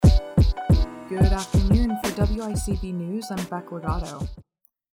Good afternoon. For WICB News, I'm Beck Legato.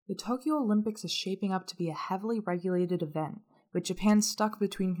 The Tokyo Olympics is shaping up to be a heavily regulated event, with Japan stuck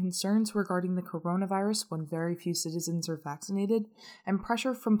between concerns regarding the coronavirus when very few citizens are vaccinated, and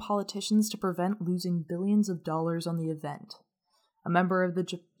pressure from politicians to prevent losing billions of dollars on the event. A member of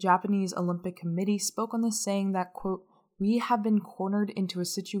the Japanese Olympic Committee spoke on this, saying that, quote, "We have been cornered into a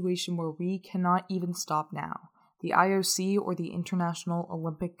situation where we cannot even stop now." The IOC, or the International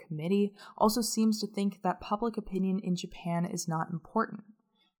Olympic Committee, also seems to think that public opinion in Japan is not important.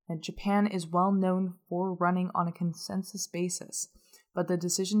 And Japan is well known for running on a consensus basis, but the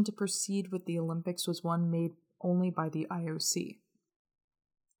decision to proceed with the Olympics was one made only by the IOC.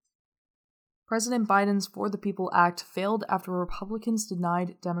 President Biden's For the People Act failed after Republicans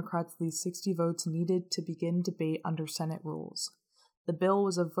denied Democrats the 60 votes needed to begin debate under Senate rules. The bill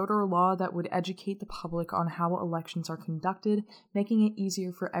was a voter law that would educate the public on how elections are conducted, making it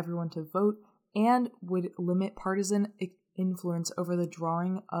easier for everyone to vote, and would limit partisan influence over the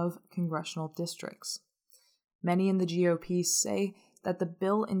drawing of congressional districts. Many in the GOP say that the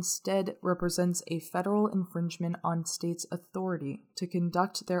bill instead represents a federal infringement on states' authority to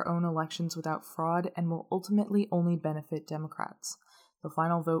conduct their own elections without fraud and will ultimately only benefit Democrats. The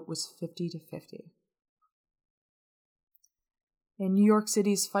final vote was 50-50. In New York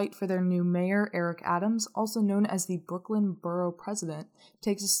City's fight for their new mayor, Eric Adams, also known as the Brooklyn Borough President,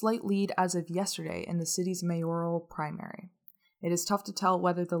 takes a slight lead as of yesterday in the city's mayoral primary. It is tough to tell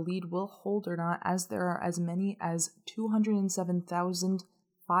whether the lead will hold or not, as there are as many as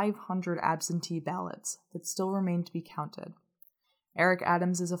 207,500 absentee ballots that still remain to be counted. Eric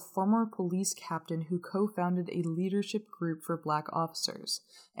Adams is a former police captain who co-founded a leadership group for Black officers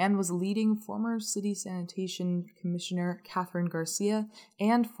and was leading former City Sanitation Commissioner Catherine Garcia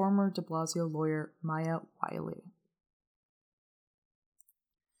and former de Blasio lawyer Maya Wiley.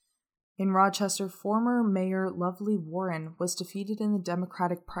 In Rochester, former Mayor Lovely Warren was defeated in the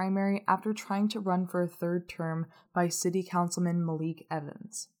Democratic primary after trying to run for a third term by City Councilman Malik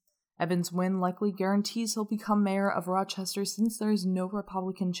Evans. Evans' win likely guarantees he'll become mayor of Rochester since there is no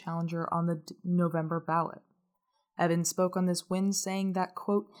Republican challenger on the November ballot. Evans spoke on this win, saying that,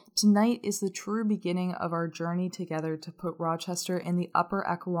 quote, "Tonight is the true beginning of our journey together to put Rochester in the upper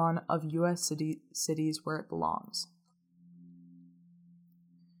echelon of U.S. cities where it belongs."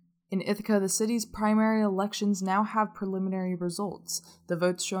 In Ithaca, the city's primary elections now have preliminary results, the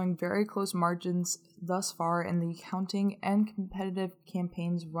votes showing very close margins thus far in the counting and competitive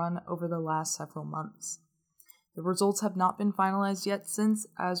campaigns run over the last several months. The results have not been finalized yet since,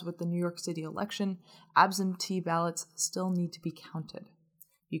 as with the New York City election, absentee ballots still need to be counted.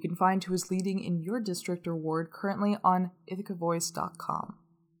 You can find who is leading in your district or ward currently on ithacavoice.com.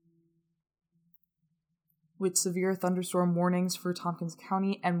 With severe thunderstorm warnings for Tompkins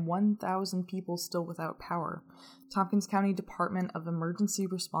County and 1,000 people still without power, Tompkins County Department of Emergency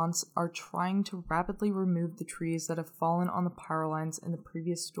Response are trying to rapidly remove the trees that have fallen on the power lines in the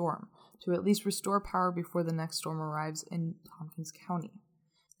previous storm to at least restore power before the next storm arrives in Tompkins County.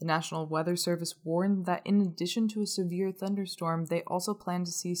 The National Weather Service warned that in addition to a severe thunderstorm, they also plan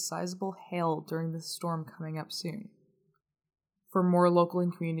to see sizable hail during the storm coming up soon. For more local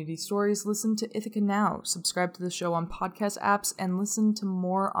and community stories, listen to Ithaca Now, subscribe to the show on podcast apps, and listen to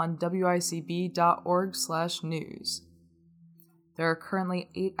more on wicb.org/news. There are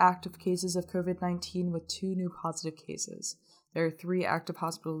currently 8 active cases of COVID-19 with 2 new positive cases. There are 3 active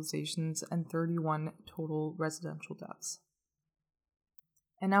hospitalizations and 31 total residential deaths.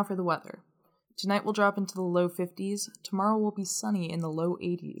 And now for the weather. Tonight will drop into the low 50s, tomorrow will be sunny in the low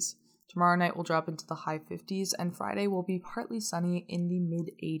 80s. Tomorrow night will drop into the high 50s, and Friday will be partly sunny in the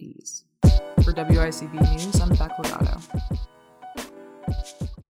mid-80s. For WICB News, I'm Beck Legato.